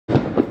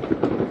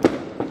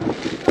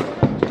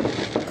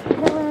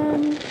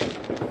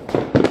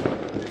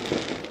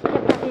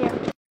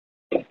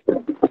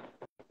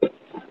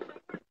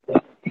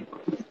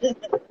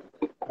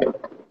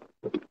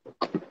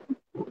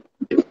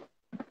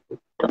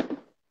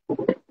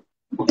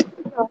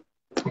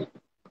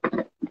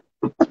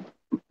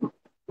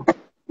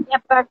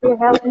back here,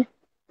 Helen.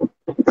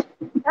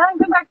 Helen,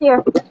 come back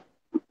here.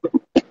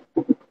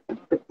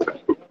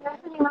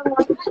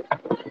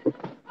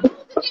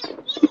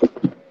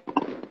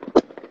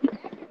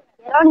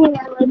 Get on here,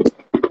 Helen.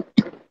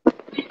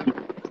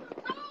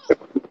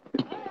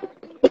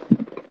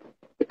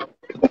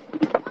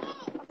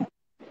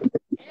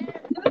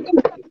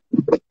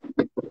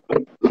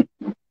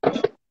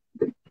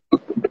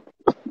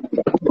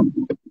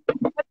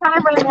 What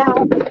time right now?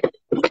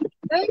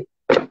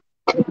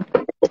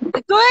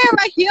 It's doing it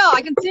right here.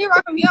 I can see it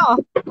right from here.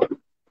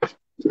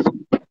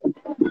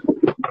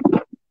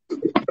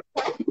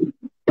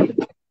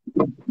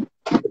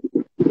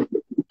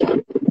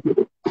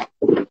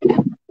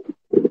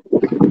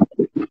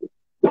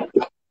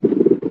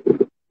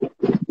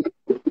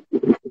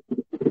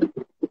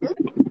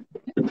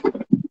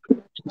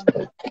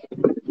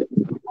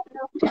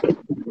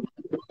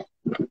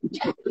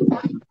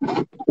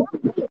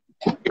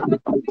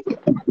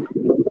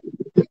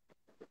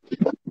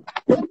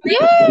 Yay!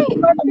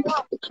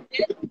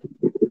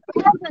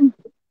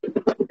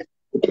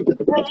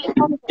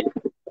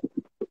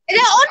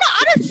 They're on the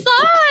other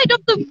side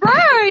of the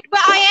road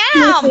where I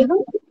am.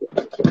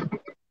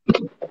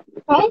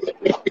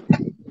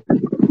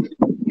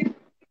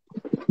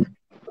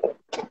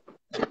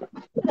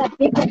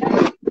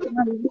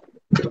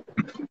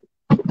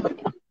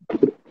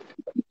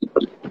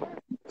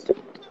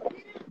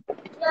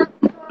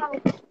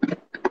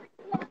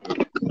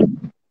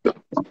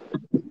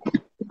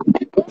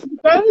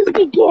 Days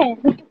begin.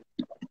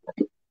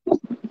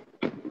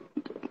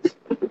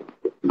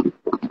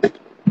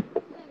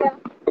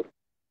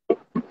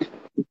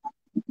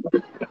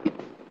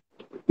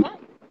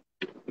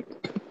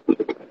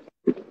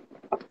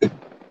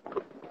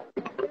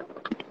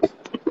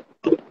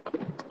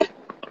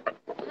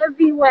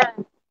 Everywhere.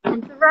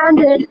 I'm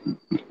surrounded.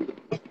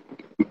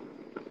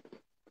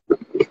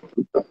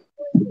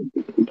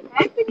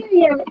 Happy New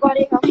Year,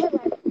 everybody. I'm gonna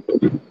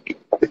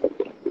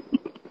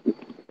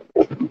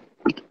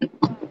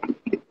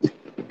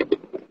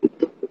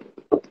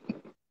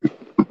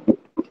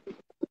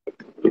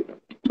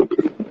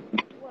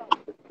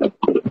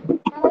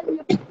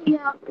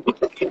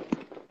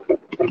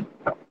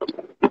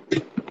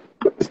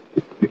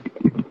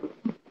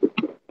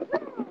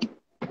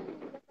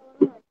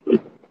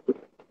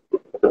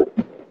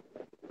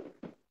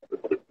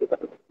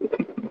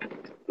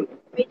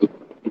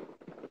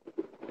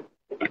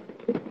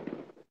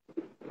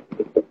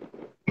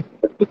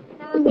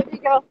here we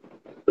go.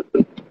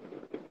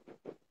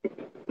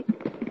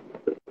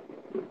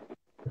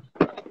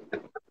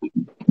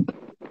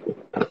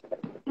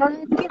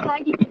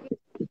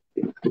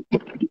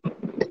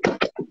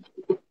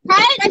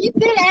 Hey, are you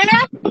still there?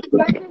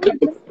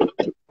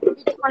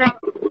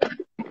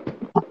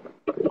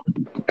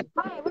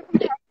 Hi, welcome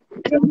back.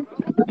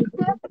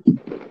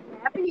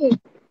 Happy.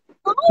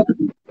 Ooh.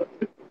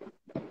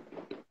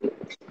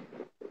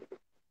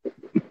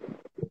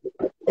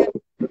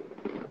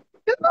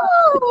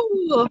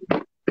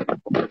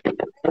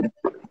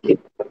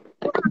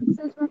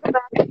 Welcome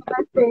back.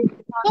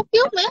 Hope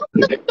you left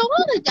the door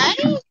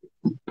today.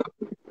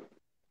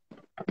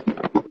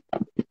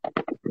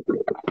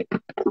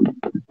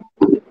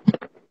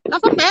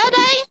 That's a bad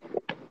day.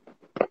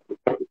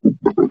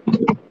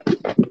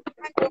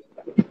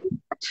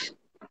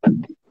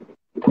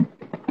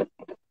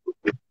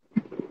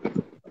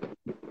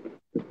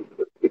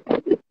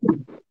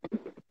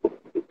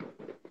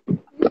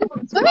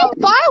 So many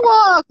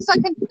fireworks I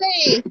can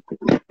see.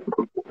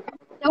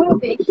 No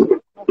big.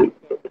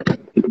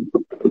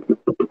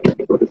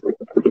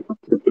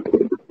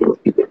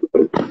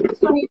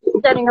 Sunny's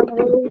standing up the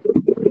roof.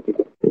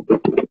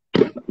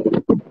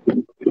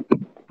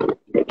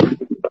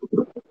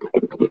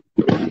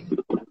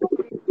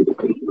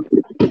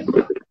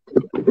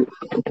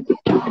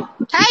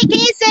 Hey, can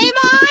you see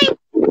mine?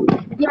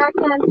 Yeah, I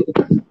can.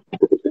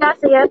 Yeah, I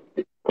see it.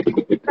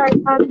 Sorry,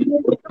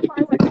 here's the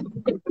fireworks.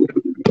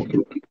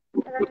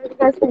 I don't know if you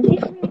guys can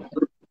hear me.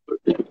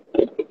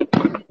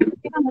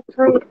 Get on the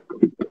tree.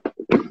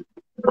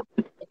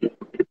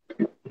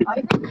 Oh,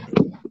 you can see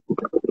it.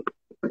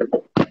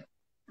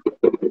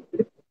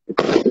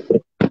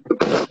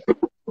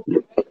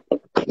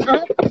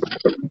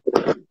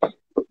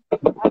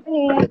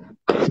 Happy.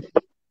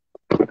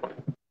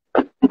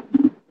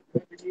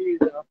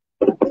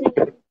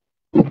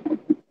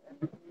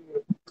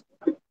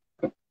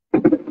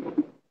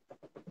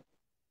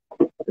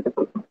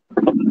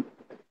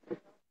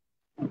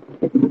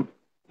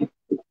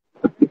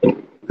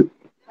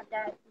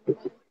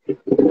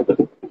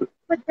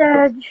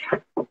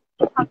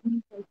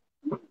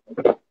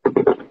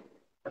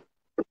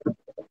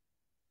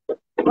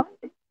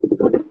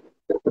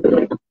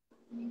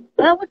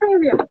 But what's wrong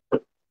with you?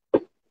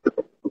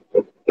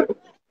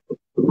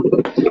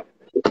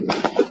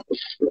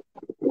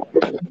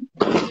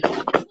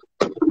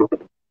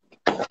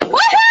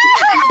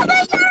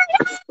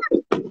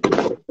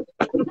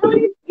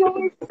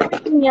 You're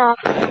freaking out.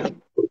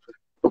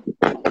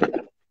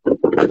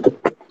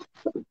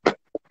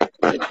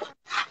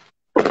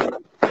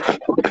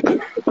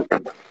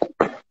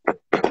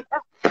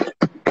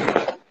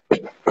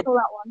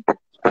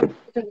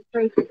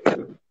 tree.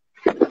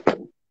 Where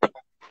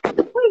are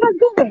you guys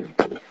going?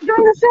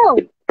 Enjoying the show.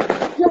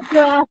 Get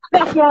your ass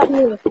back out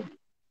here.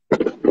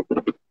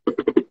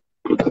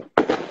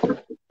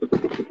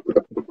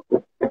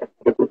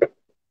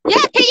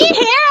 Yeah, can you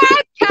hear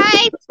it,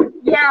 Kate?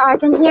 Yeah, I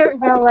can hear it,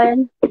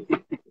 Helen. I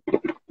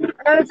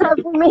know it's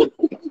hard for me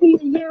to hear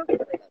you.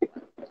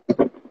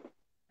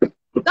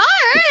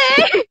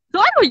 Sorry!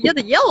 Sorry for you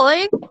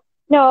yelling.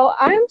 No,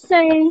 I'm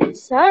saying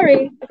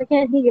sorry if I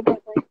can't hear you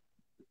properly.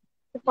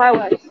 The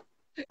fireworks.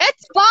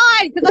 It's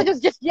fine, because I was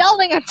just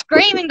yelling and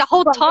screaming the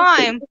whole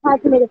time. It's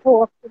hard for me to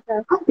talk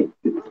because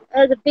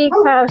there's a big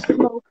cloud of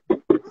smoke.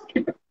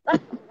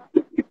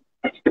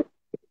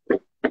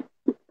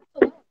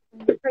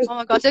 Oh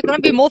my gosh, there's gonna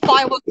be more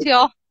fireworks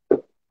here.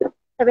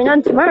 There'll be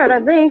none tomorrow, I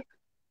don't think.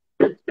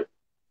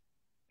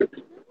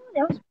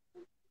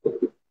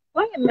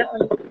 Wait a minute.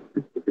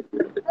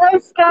 Hello,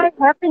 Sky.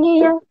 Happy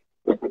New Year.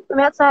 I'm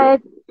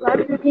outside.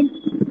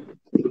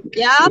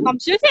 Yeah, I'm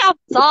seriously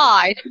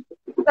outside.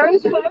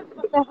 Those folks,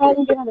 they're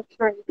hiding behind a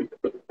tree.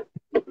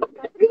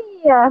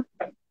 Yeah.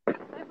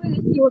 Hopefully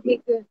this year will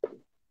be good.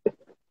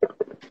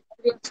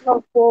 There'll be a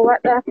snowfall right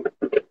there.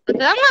 But I'm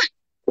not.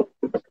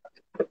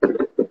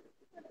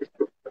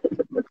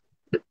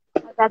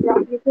 That's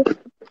obviously.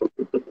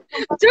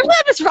 Seriously,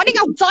 I'm just running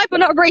outside for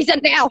no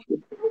reason now.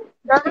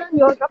 Darren,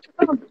 you're up to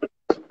come.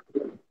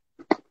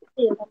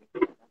 Yeah.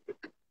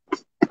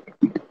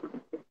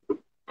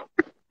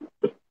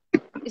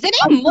 Is there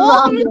any more?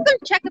 I'm just gonna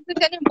check if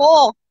there's any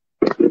more.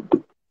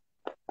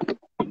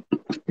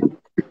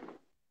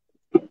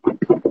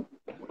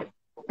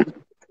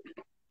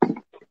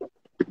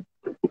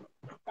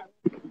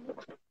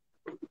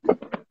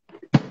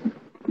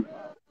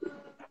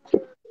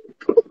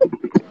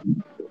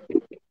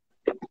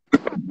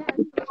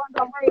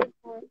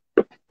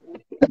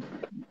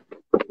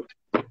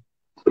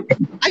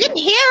 I can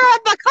hear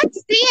it, but I can't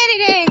see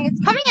anything.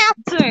 It's coming out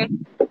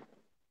soon.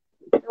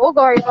 We'll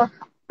go over.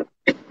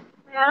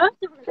 Yeah, I'm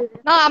still gonna do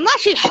this. No, I'm not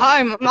actually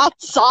home. I'm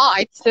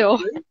outside still.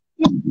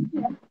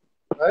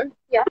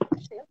 Yeah.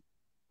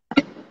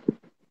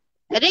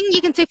 I think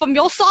you can see from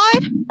your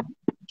side.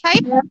 Okay?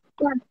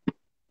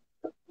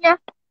 Yeah.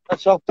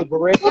 That's off the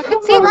barrette. I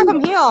can see right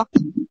from here.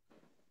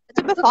 It's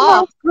a bit Look far.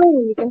 how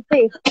green you can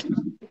see.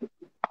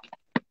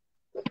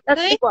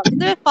 That's See? the one. It's a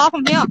bit far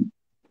from here.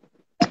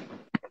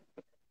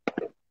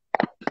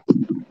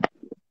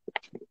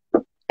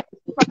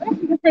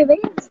 You can see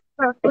these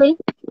correctly.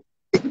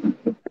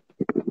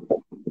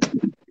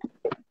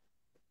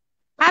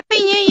 Happy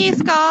New Year,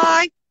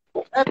 Sky.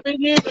 Happy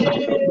New Year! Yeah,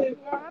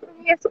 Happy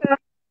New Year, Scott.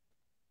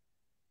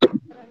 I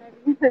don't know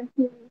if you can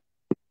hear me.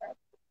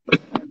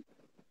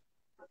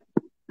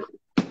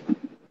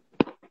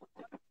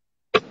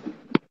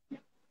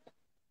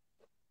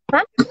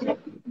 Huh?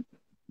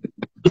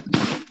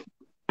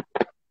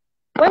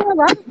 When was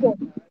that for?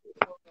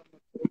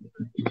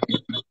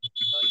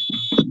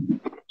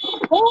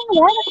 When was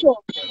that for?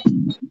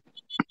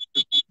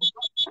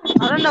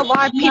 I don't know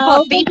why people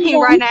are beeping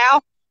right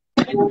now.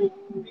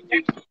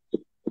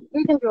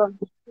 You can draw.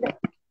 Yeah.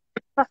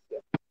 Fuck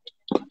you.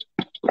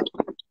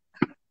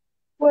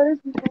 Where is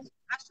he?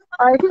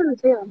 I couldn't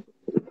see him.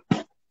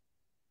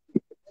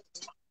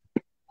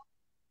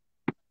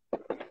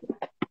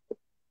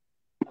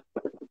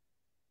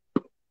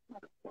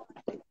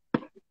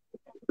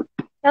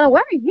 Now,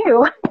 where are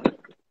you?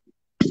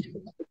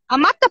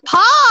 I'm at the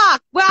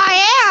park where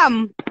I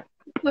am.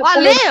 Where I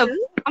live.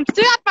 I'm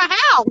still at my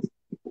house.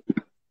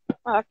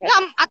 Oh, okay. Yeah,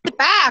 I'm at the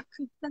back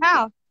of the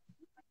house.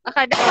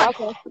 Okay,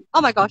 Okay.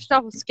 oh my gosh,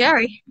 that was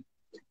scary.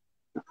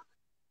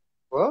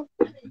 What?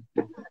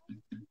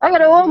 I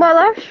gotta all my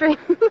live stream.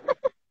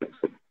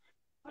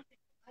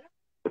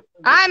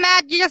 I'm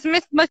mad you just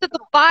missed most of the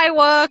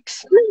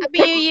fireworks. Happy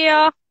New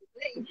Year.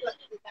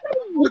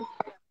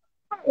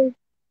 Hey.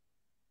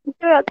 Let's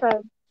go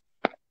outside.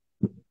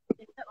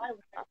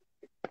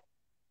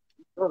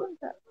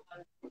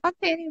 I can't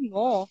see any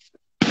more.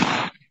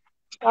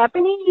 Happy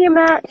New Year,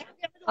 Matt.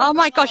 Oh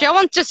my gosh,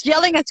 everyone's just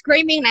yelling and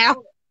screaming now.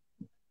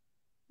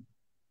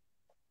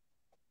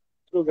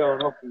 Still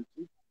going off.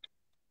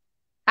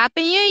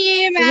 Happy New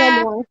Year, Good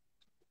man. morning.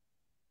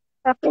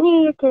 Happy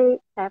New Year, Kate.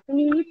 Happy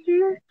New Year to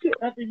you, too.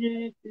 Happy New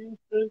Year to you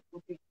too.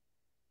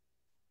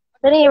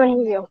 I didn't even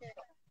hear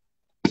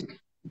you.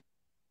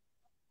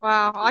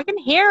 Wow, I can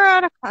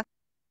hear it.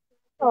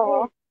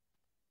 Oh.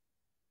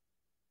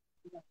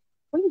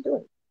 What are you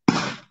doing?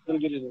 Gonna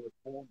get into the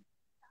corner.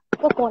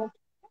 What corner?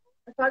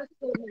 I tried to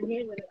still in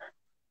here with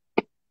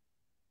it.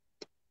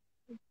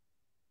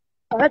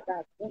 I heard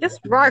that.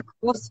 Just right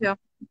across here.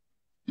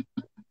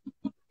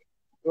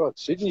 God,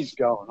 Sydney's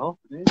going off.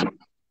 Man. That's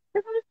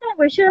what I said.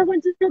 We should have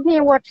went to Sydney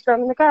and watched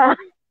them in the car.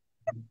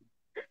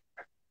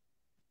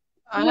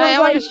 I know,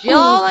 everyone's just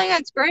yelling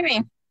and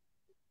screaming.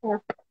 The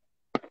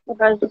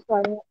guy's just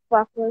lighting up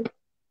sparklers.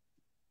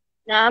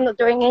 Nah, I'm not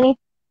doing any.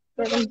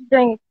 I'm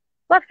doing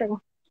flashing.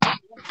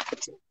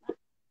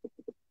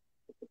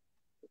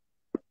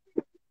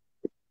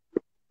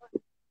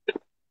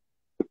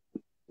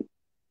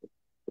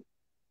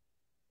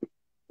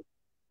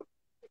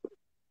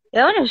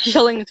 Yeah, I'm just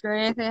chilling the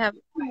screen. Yeah,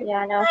 Yeah,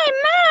 I know. hey,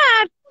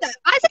 Matt!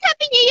 I said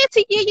Happy New Year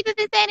to you. You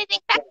didn't say anything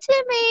back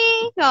to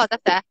me. Oh,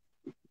 that's that.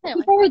 Anyway.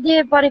 Before we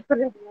did, buddy, put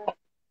it in.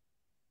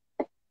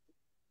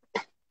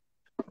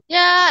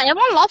 Yeah,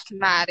 everyone loves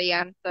Matt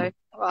again, so.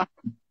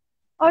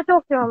 I'll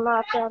talk to him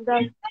after I'm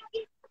done.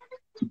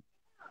 I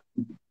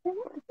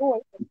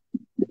think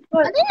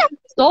I'm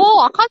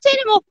sore. I can't see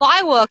any more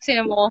fireworks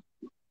anymore.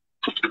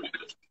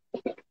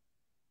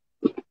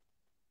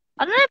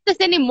 I don't know if there's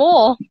any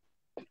more.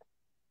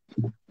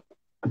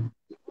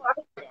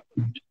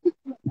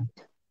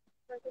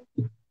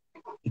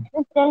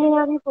 I'm standing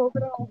out here for over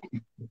there.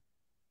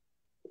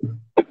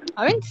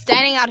 I've been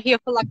standing out here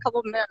for like a couple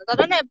of minutes. I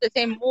don't know if there's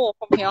any more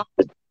from here.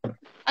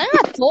 I think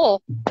that's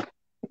all.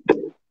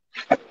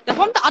 They're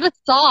from the other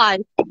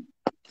side. I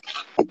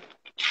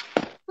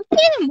don't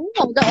see any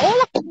more. They're all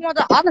like from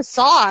the other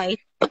side.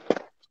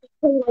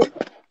 There's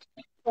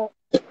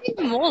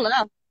any more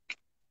left.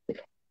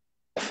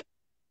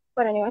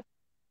 But anyway.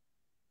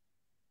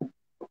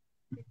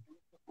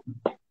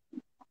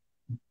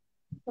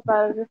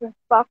 About this is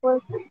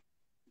sparklers.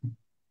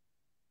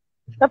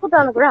 They'll put that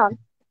on the ground.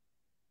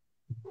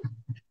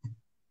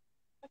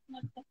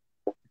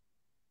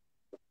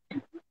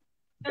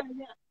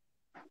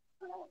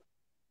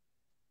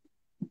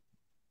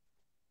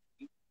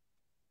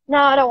 No,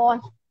 I don't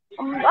want.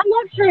 I'm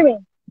not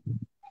streaming.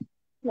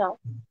 No.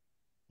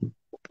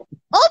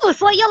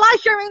 Obviously, you're live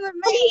streaming with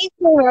me.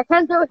 I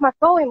can't do it with my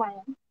phone in my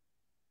hand.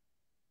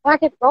 I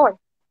keep going.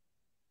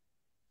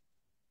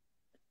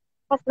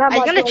 That's not Are you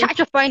my gonna phone. charge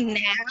your phone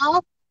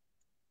now?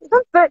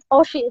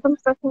 Oh shit, I'm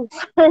fucking.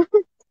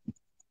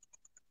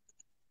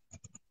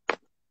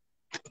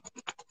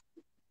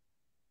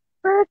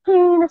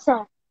 13 a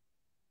sec.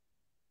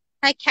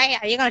 Okay,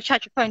 are you gonna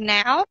charge your phone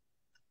now?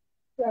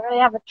 Do I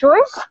have a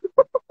choice?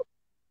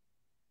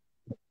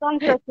 It's on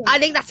 13. I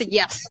think that's a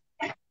yes.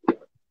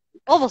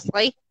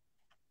 Obviously.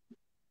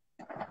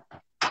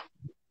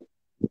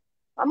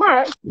 I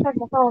might check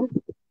my phone.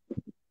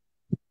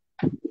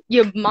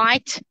 You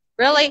might.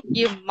 Really?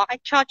 You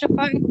might charge your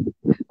phone?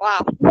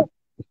 Wow.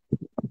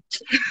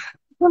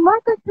 I might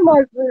go to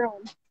my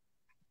room.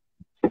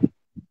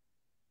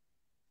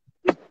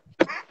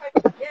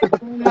 Oh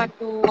my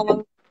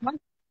god.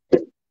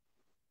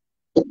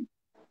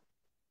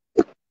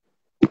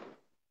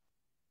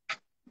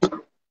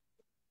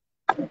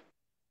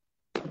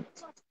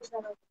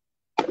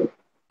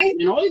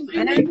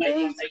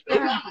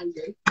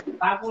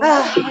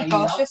 Oh my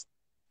gosh, just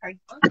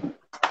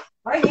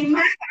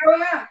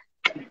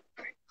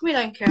we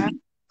don't care.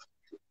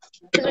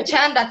 There's a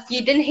chance that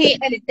you didn't hear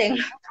anything.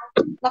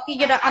 Lucky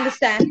you don't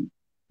understand.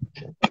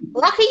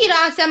 Lucky you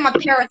don't understand my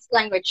parents'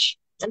 language.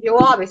 And you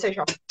are, so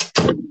sure.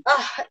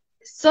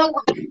 So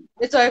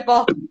it's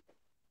over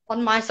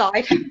on my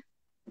side.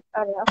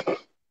 Oh yeah.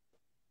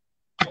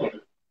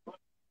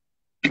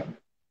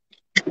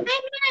 Hey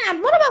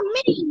man, what about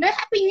me? No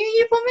Happy New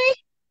Year for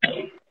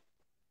me?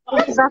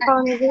 Is that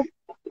phone with you?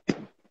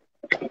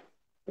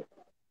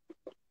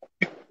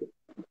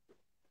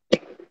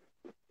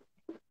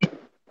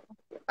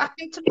 Back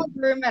into my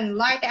room and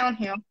lie down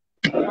here.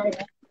 Oh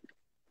yeah.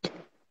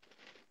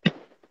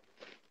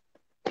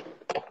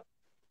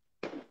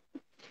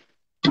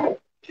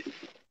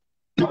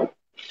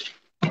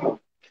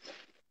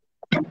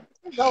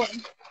 It's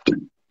going.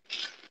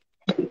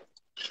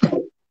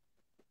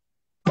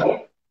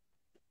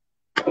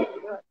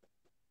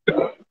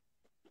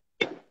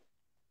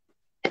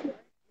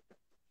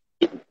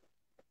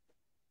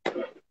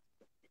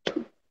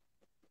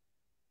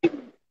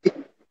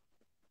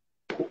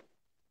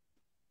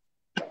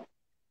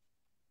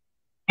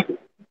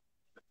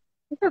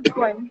 It's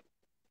going.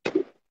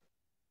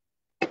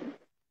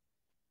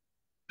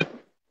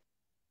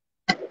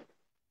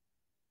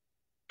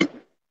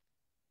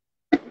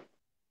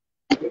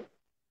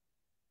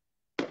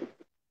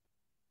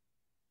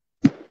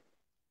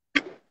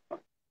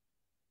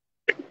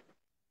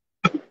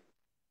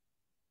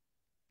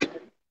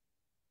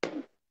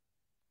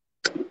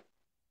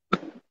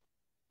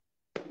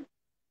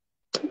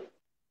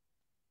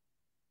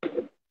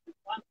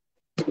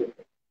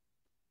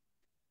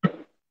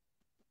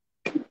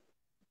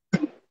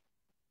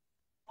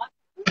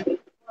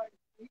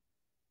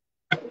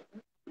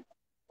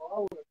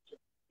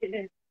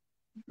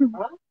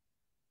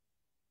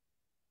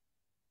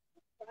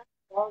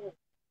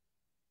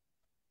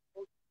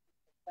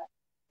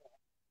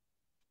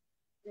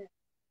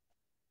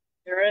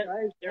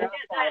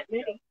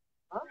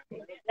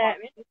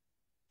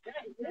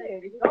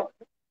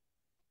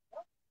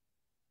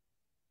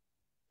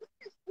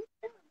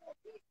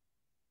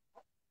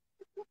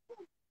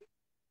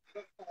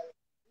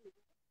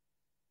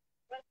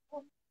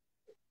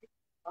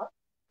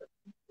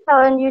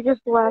 Helen, you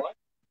just left.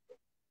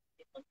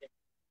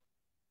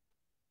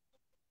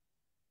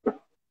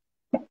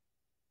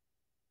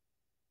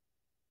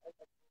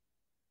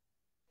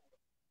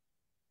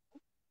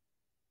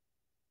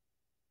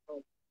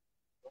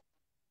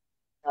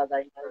 No,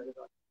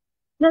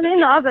 they're in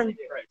the oven.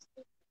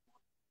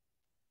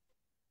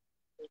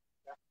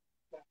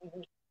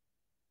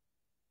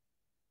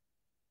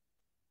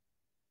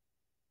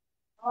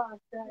 Oh,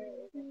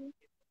 sorry.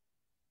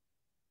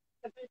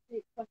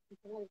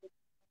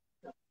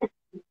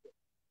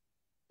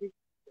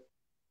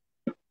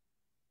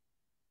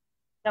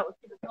 That was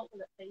the help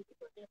that thing.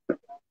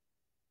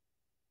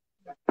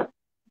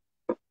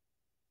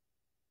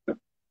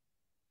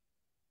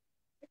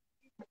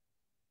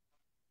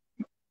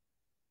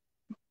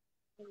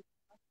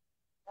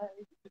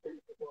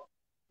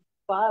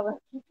 Wow.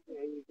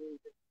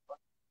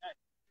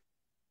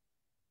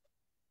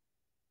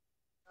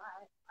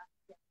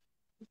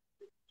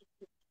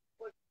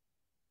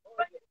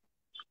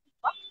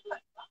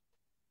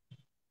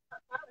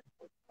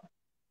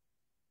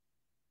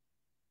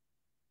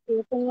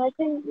 Anything like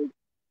that?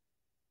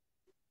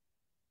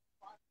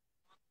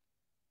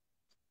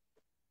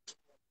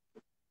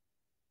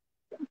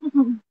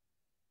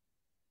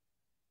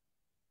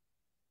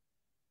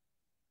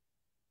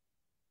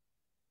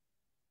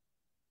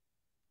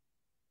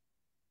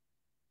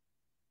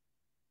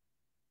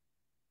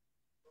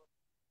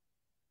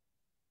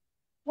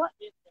 What?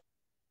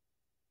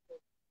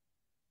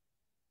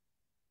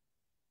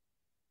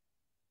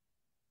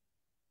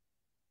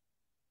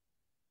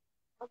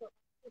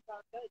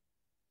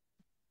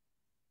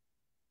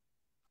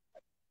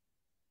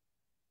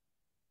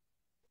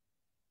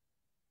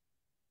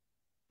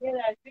 Yeah,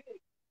 I think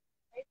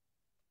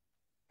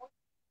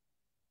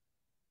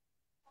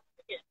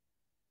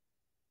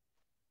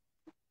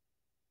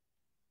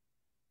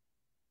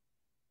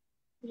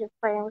just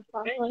playing with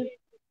popcorn.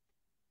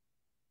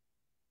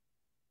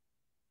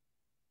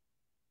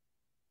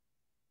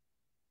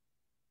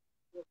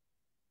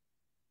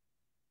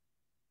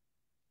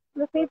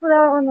 The people that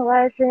are on the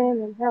live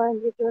stream and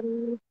Helen, you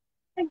Jordan,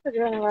 thanks for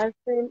joining the live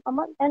stream. I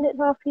might end it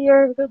off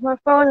here because my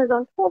phone is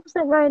on 4%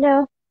 right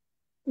now.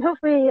 And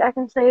hopefully I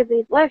can save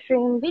these live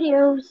stream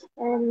videos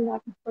and I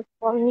can post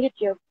them on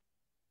YouTube.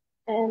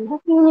 And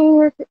happy New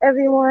Year to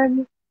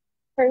everyone.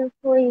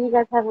 Hopefully you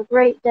guys have a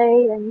great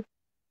day and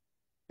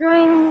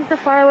enjoying the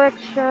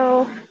fireworks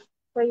show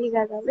where you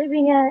guys are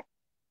living at.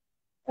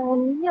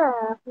 And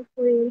yeah,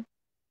 hopefully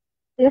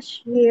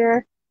this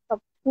year of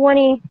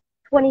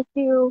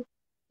 2022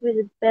 will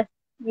be the best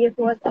year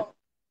for us all.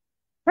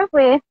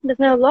 Hopefully there's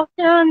no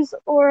lockdowns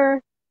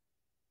or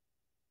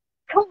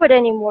COVID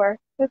anymore.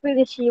 Hopefully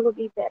this year will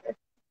be better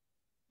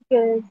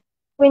because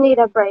we need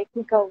a break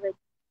from COVID.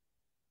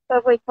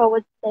 Hopefully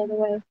COVID stays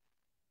away.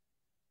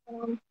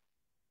 Um,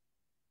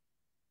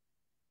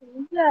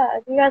 yeah,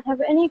 if you guys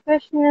have any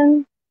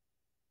questions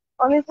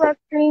on this live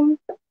stream,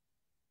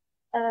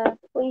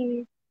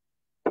 please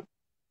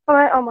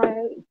comment on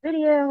my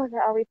video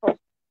that I'll repost.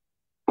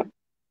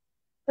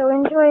 So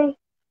enjoy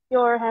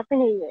your Happy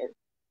New Year.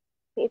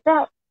 Peace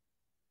out.